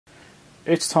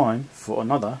it's time for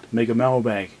another mega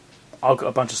mailbag. I've got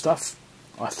a bunch of stuff.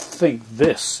 I think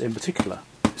this in particular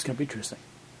is going to be interesting.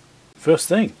 First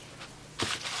thing,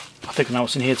 I think I know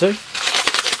what's in here too.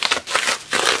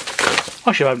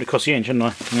 I should have opened it across the end, shouldn't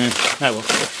I? Yeah, oh well.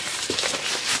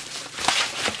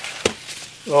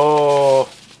 Oh,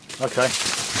 okay. I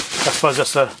suppose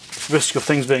that's the risk of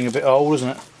things being a bit old, isn't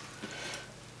it?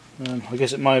 I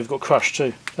guess it may have got crushed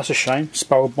too. That's a shame.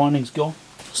 Spiral binding's gone.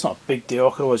 It's not a big deal.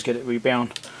 I could always get it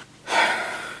rebound.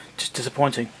 Just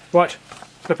disappointing. Right,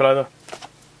 flip it over.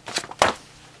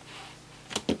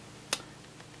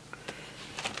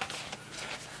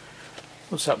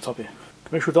 What's that up top here?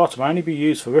 Commercial data may only be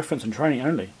used for reference and training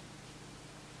only.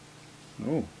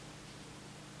 Oh.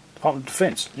 Department of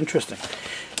Defence. Interesting.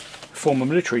 Former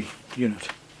military unit.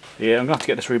 Yeah, I'm going to have to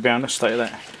get this rebound. Let's stay at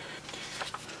that.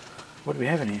 What do we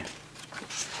have in here?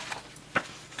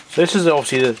 So this is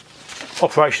obviously the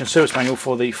operation and service manual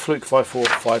for the Fluke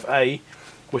 545A,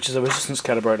 which is a resistance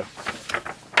calibrator.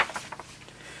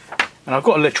 And I've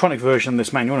got an electronic version of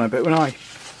this manual, but when I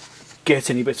get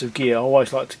any bits of gear, I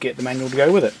always like to get the manual to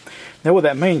go with it. Now what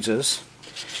that means is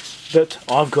that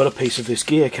I've got a piece of this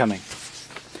gear coming.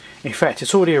 In fact,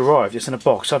 it's already arrived. It's in a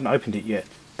box. I haven't opened it yet.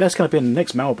 That's going to be in the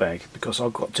next mailbag because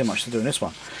I've got too much to do in this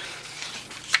one.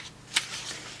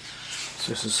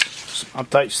 So this is some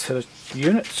updates to the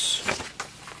units,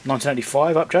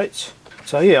 1985 updates.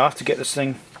 So yeah, I have to get this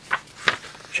thing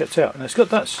checked out, and it's got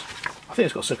that. I think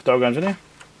it's got circuit diagrams in here.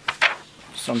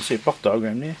 So I can see a block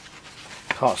diagram there.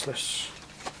 Parts list.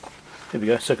 Here we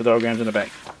go, circuit diagrams in the back.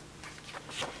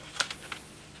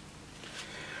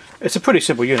 It's a pretty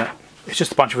simple unit. It's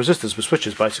just a bunch of resistors with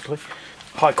switches, basically.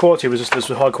 High quality resistors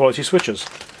with high quality switches.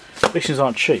 These things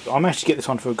aren't cheap. I managed to get this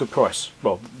one for a good price.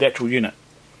 Well, the actual unit.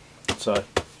 So,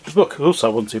 the book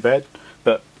also wasn't too bad,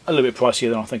 but a little bit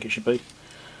pricier than I think it should be.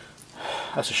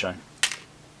 That's a shame.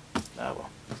 Ah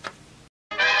well.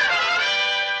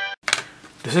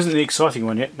 This isn't the exciting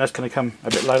one yet. That's going to come a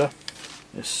bit later.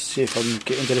 Let's see if I can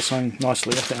get into this one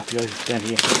nicely. I think I have to go down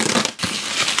here.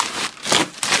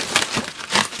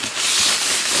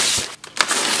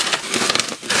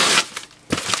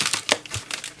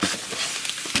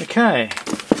 Okay.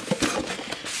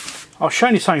 I've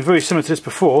shown you something very similar to this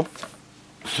before.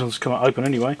 So let's come out open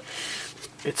anyway.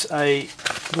 It's a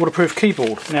waterproof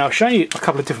keyboard. Now I've shown you a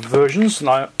couple of different versions.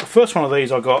 Now the first one of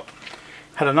these I got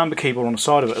had a number keyboard on the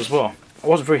side of it as well. I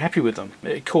wasn't very happy with them.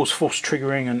 It caused false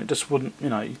triggering and it just wouldn't, you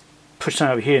know, you push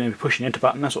something over here and then push the enter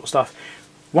button, that sort of stuff.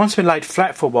 Once it's been laid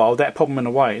flat for a while, that problem in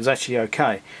a way is actually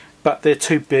okay. But they're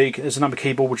too big. There's a number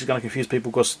keyboard which is going to confuse people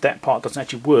because that part doesn't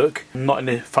actually work, not in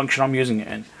the function I'm using it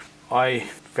in. I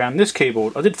found this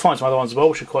keyboard. I did find some other ones as well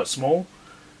which are quite small.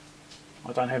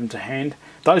 I don't have them to hand.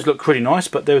 Those look pretty nice,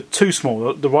 but they were too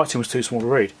small. The writing was too small to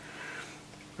read.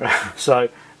 So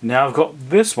now I've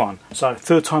got this one. So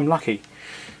third time lucky.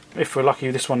 If we're lucky,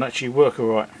 this one will actually work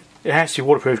alright. It has to be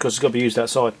waterproof because it's got to be used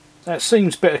outside. That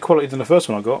seems better quality than the first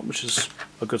one I got, which is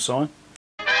a good sign.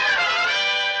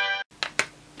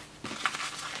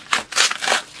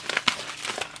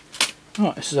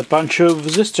 Right, this is a bunch of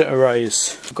resistor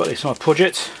arrays. I've got this on my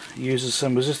project. It uses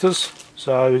some resistors.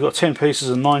 So we've got 10 pieces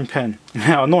and 9 pin.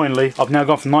 Now annoyingly, I've now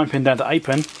gone from 9 pin down to 8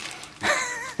 pin.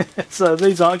 So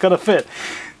these aren't going to fit.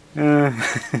 Reminds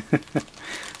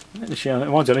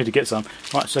me I need to get some.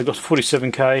 Right, so I've got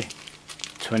 47k,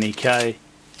 20k,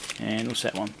 and what's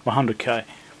that one? 100k.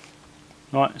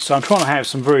 Right, so I'm trying to have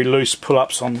some very loose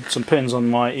pull-ups on some pins on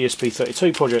my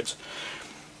ESP32 project.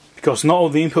 Because not all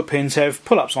the input pins have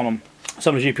pull-ups on them.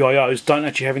 Some of the GPIOs don't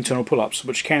actually have internal pull-ups,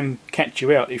 which can catch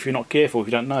you out if you're not careful, if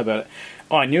you don't know about it.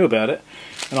 I knew about it,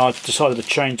 and I decided to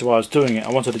change the way I was doing it.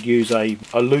 I wanted to use a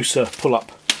looser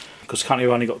pull-up, because currently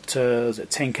I've only got is it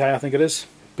 10k I think it is.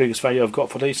 Biggest value I've got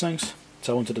for these things.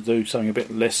 So I wanted to do something a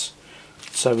bit less.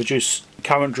 So reduce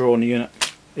current draw on the unit,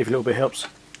 if a little bit helps.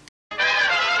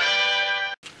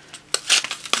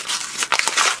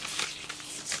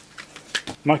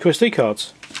 Micro SD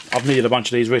cards. I've needed a bunch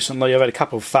of these recently. I've had a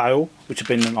couple fail, which have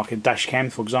been like a dash cam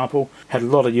for example. Had a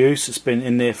lot of use. It's been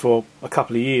in there for a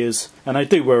couple of years and they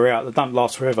do wear out. They don't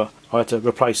last forever. I had to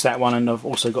replace that one, and I've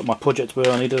also got my project where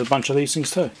I needed a bunch of these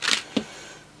things too.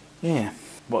 Yeah.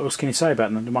 What else can you say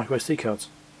about them, the micro SD cards?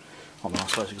 I mean, I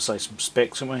suppose you could say some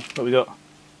specs, haven't we? What we got?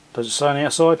 Does it say on the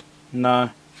outside? No.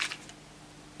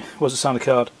 What does it say on the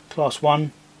card? Class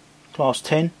 1, Class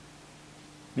 10?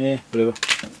 Yeah, whatever.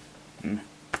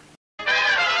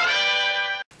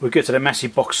 We'll get to the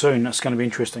massive box soon, that's going to be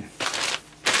interesting.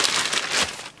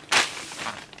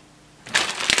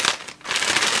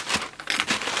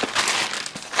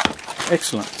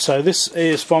 Excellent. So this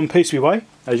is from PCBWay,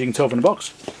 as you can tell from the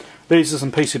box. These are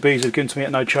some PCBs they've given to me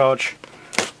at no charge.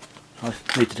 I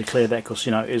need to declare that because,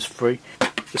 you know, it is free.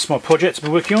 This is my project I've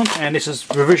been working on, and this is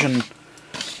revision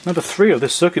number 3 of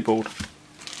this circuit board.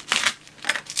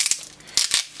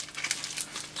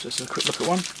 So let's have a quick look at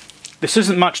one. This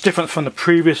isn't much different from the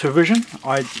previous revision.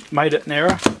 I made an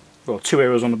error, well, 2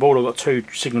 errors on the board. I've got 2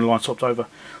 signal lines swapped over,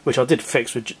 which I did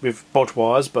fix with bodge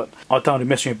wires, but I don't want to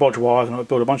mess with bodge wires and I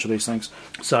build a bunch of these things.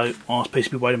 So I asked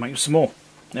PCB to make some more,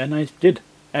 and they did.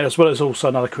 And as well as also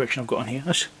another correction I've got on here.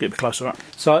 Let's get a bit closer up.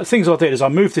 So the things I did is I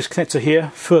moved this connector here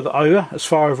further over, as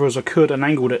far over as I could, and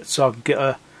angled it so I could get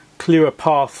a clearer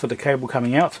path for the cable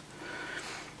coming out.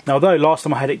 Now, although last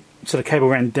time I had it, so the cable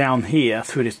ran down here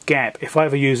through this gap, if I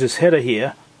ever use this header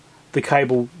here, the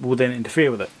cable will then interfere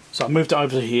with it. So I moved it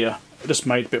over to here. It just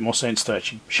made a bit more sense to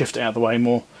actually shift it out of the way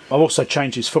more. I've also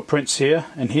changed these footprints here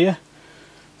and here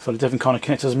for the different kind of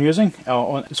connectors I'm using.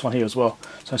 Oh, this one here as well.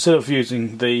 So instead of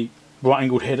using the right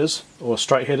angled headers or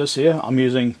straight headers here, I'm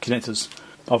using connectors.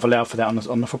 I've allowed for that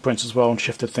on the footprints as well and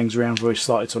shifted things around very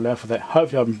slightly to allow for that.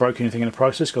 Hopefully I haven't broken anything in the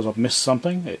process because I've missed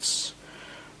something. It's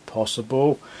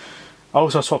possible. I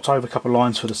also swapped over a couple of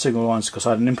lines for the signal lines because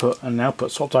I had an input and an output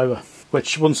swapped over,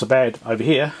 which wasn't so bad over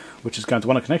here, which is going to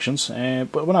one of the connections,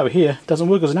 but one over here doesn't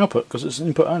work as an output because it's an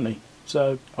input only,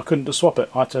 so I couldn't just swap it.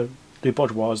 I had to do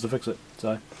bodge wires to fix it.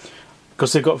 So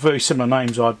because they've got very similar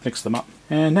names, I'd mix them up.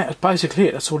 And that's basically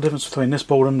it. That's all the difference between this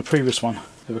board and the previous one.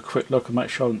 Have a quick look and make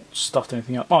sure I haven't stuffed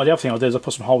anything up. Oh, the other thing I did is I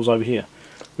put some holes over here,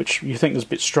 which you think is a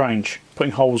bit strange,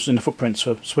 putting holes in the footprints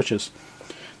for switches.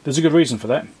 There's a good reason for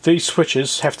that. These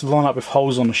switches have to line up with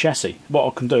holes on the chassis. What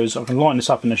I can do is I can line this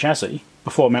up in the chassis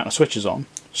before I mount the switches on,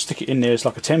 stick it in there as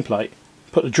like a template,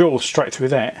 put the drill straight through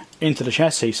that into the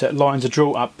chassis so it lines the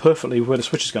drill up perfectly where the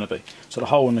switch is going to be. So the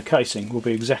hole in the casing will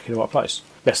be exactly the right place.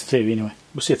 That's the theory anyway.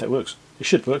 We'll see if that works. It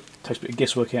should work. Takes a bit of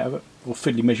guesswork out of it, or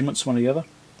fiddly measurements, one or the other.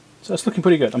 So it's looking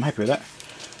pretty good. I'm happy with that.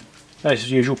 As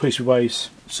usual,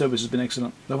 PCB's service has been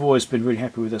excellent. I've always been really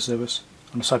happy with their service.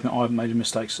 I'm just hoping I haven't made any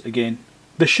mistakes again.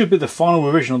 This should be the final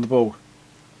revision on the board.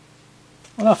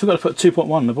 Oh no, I forgot to put 2.1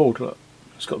 on the board. Look,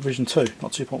 it's got revision 2,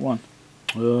 not 2.1.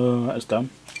 Oh, that was dumb.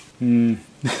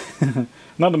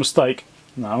 Another mistake.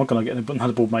 No, I'm not going to get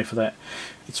another board made for that.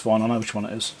 It's fine, I know which one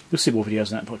it is. We'll see more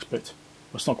videos on that, I expect.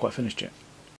 Well, it's not quite finished yet.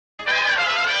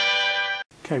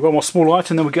 Okay, one more small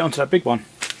item, then we'll get on to that big one.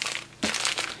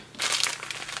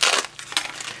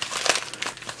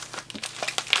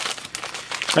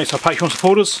 Thanks to our Patreon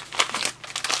supporters.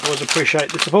 Always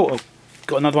appreciate the support. I've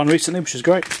got another one recently, which is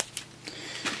great.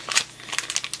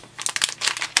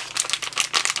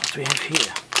 What do we have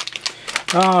here?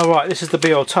 Ah, right, this is the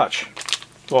BL Touch.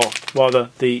 Or rather,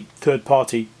 the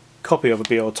third-party copy of a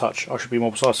BL Touch. I should be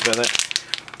more precise about that.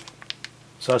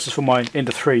 So this is for my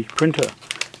Ender 3 printer.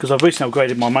 Because I've recently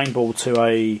upgraded my main board to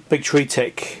a Big Tree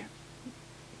Tech.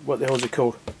 What the hell is it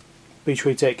called? Big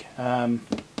Tree Tech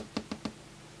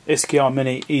SKR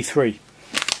Mini E3.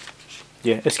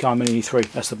 Yeah, SKR Mini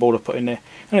E3, that's the board I've put in there.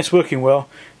 And it's working well.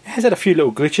 It has had a few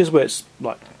little glitches where it's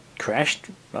like crashed.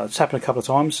 It's happened a couple of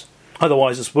times.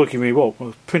 Otherwise it's working really well.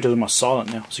 The printer's almost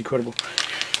silent now, it's incredible.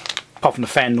 Apart from the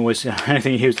fan noise, you know,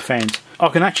 anything you hear is the fans. I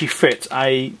can actually fit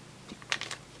a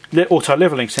auto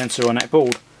levelling sensor on that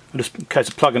board. Just in case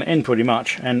of plugging it in pretty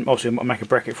much, and obviously I'll make a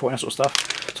bracket for it and that sort of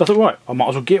stuff. So I thought, right, I might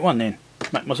as well get one then.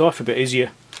 Make my life a bit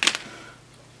easier.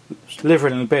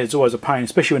 Levelling in the bed is always a pain,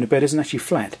 especially when the bed isn't actually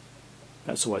flat.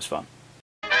 That's always fun.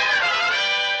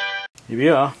 Here we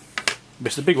are.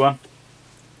 This is the big one.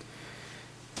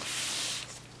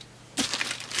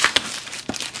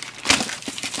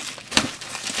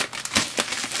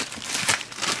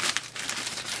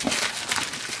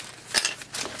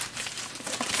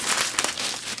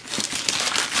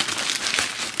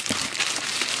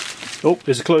 Oh,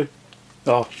 there's a clue.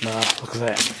 Oh, no, look at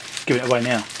that. Giving it away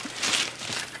now.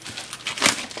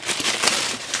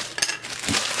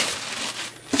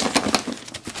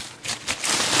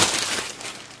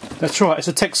 That's right, it's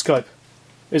a tech scope.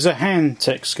 It's a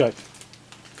Hantek scope.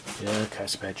 Yeah, okay,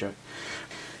 it's a bad joke.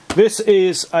 This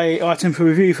is an item for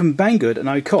review from Banggood at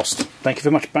no cost. Thank you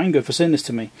very much, Banggood, for sending this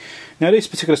to me. Now, this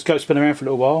particular scope's been around for a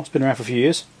little while. It's been around for a few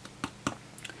years.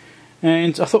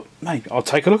 And I thought, hey, I'll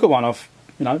take a look at one.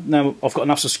 Now I've got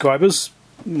enough subscribers.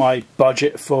 My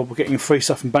budget for getting free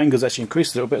stuff from Banggood's actually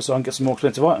increased a little bit, so I can get some more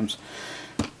expensive items.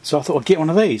 So I thought I'd get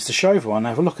one of these to show everyone and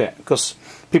have a look at, because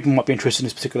people might be interested in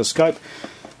this particular scope.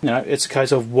 You know, it's a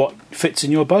case of what fits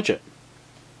in your budget.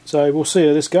 So we'll see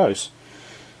how this goes.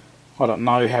 I don't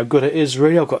know how good it is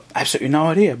really. I've got absolutely no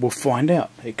idea. We'll find out.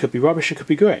 It could be rubbish, it could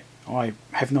be great. I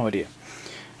have no idea.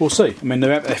 We'll see. I mean,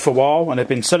 they're out there for a while and they've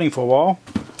been selling for a while,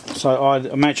 so I'd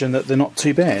imagine that they're not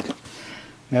too bad.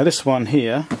 Now this one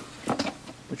here,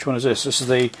 Which one is this? This is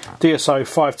the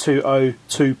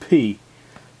DSO5202P.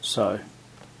 So,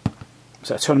 is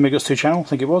that 200 megahertz 2-channel? I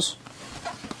think it was.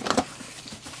 I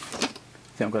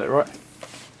think I've got it right.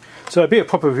 So, it'll be a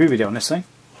proper review video on this thing.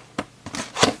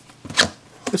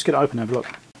 Let's get it open and have a look.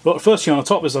 Well, the first thing on the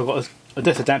top is I've got a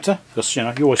depth adapter, because you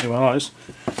know, you always need one of those.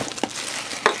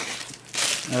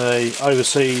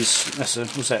 Overseas, what's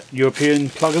that, European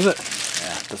plug, is it?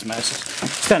 Yeah, it doesn't matter.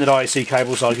 It's standard IEC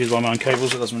cables, so I'll use one of my own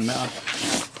cables, it doesn't really matter.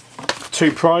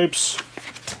 2 probes.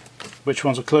 Which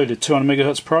ones are included? 200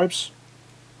 megahertz probes.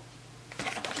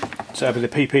 So that'll be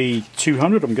the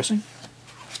PP200, I'm guessing.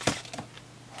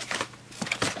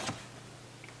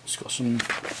 It's got some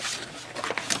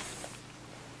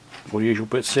all the usual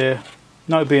bits here.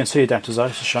 No BNC adapters though,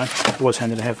 it's a shame. Always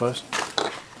handy to have those.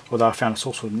 Although I found a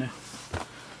source for them now.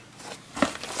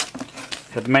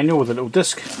 Got the manual with a little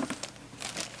disc.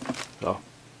 Oh,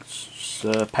 it's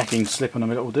packing slip on a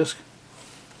little disc.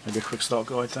 Maybe a quick start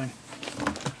guide thing.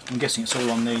 I'm guessing it's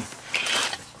all on the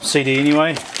CD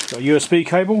anyway. Got a USB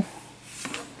cable.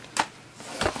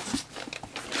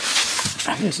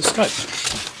 And here's the scope.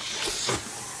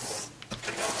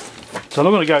 So I'm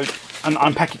not going to go and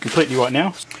unpack it completely right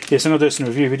now. Yes, I'm going to do this in a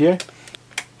review video.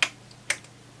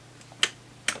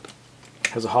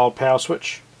 Has a hard power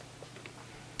switch.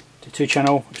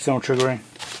 2-channel, external triggering.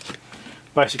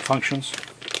 Basic functions.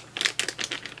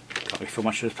 Can't really feel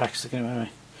much of this plastic anyway.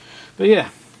 But yeah,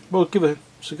 we'll give it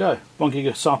a go. 1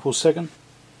 gig samples second.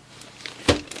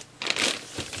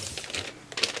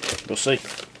 We'll see.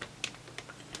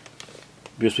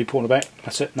 USB port in the back,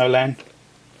 that's it, no LAN.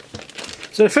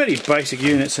 So they're fairly basic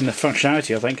units in the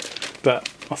functionality, I think, but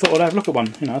I thought I'd have a look at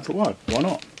one. You know, I thought, why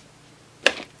not?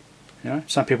 You know,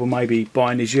 some people may be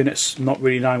buying these units not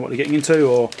really knowing what they're getting into,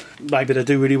 or maybe they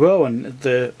do really well and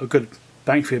they're a good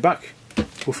bang for your buck.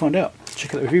 We'll find out.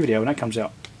 Check out the review video when that comes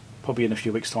out. Probably in a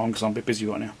few weeks' time because I'm a bit busy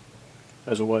right now,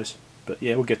 as always. But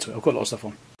yeah, we'll get to it. I've got a lot of stuff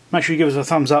on. Make sure you give us a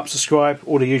thumbs up, subscribe,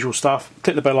 all the usual stuff.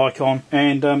 Click the bell icon,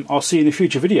 and I'll see you in a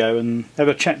future video. And have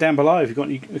a chat down below if you've got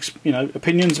any,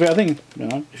 opinions about anything. You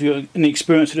know, if you've got any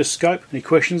experience with this scope, any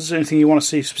questions, anything you want to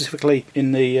see specifically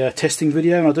in the testing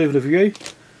video, and I'll do the review.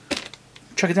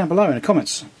 Chuck it down below in the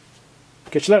comments.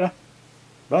 Catch you later.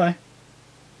 Bye.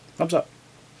 Thumbs up.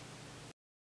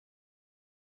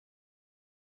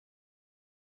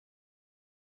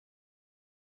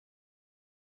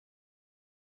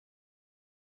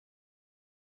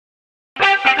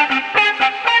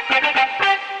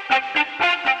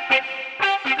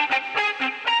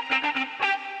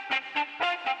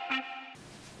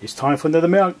 It's time for another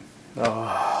milk.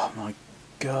 Oh my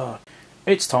god.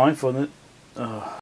 It's time for the...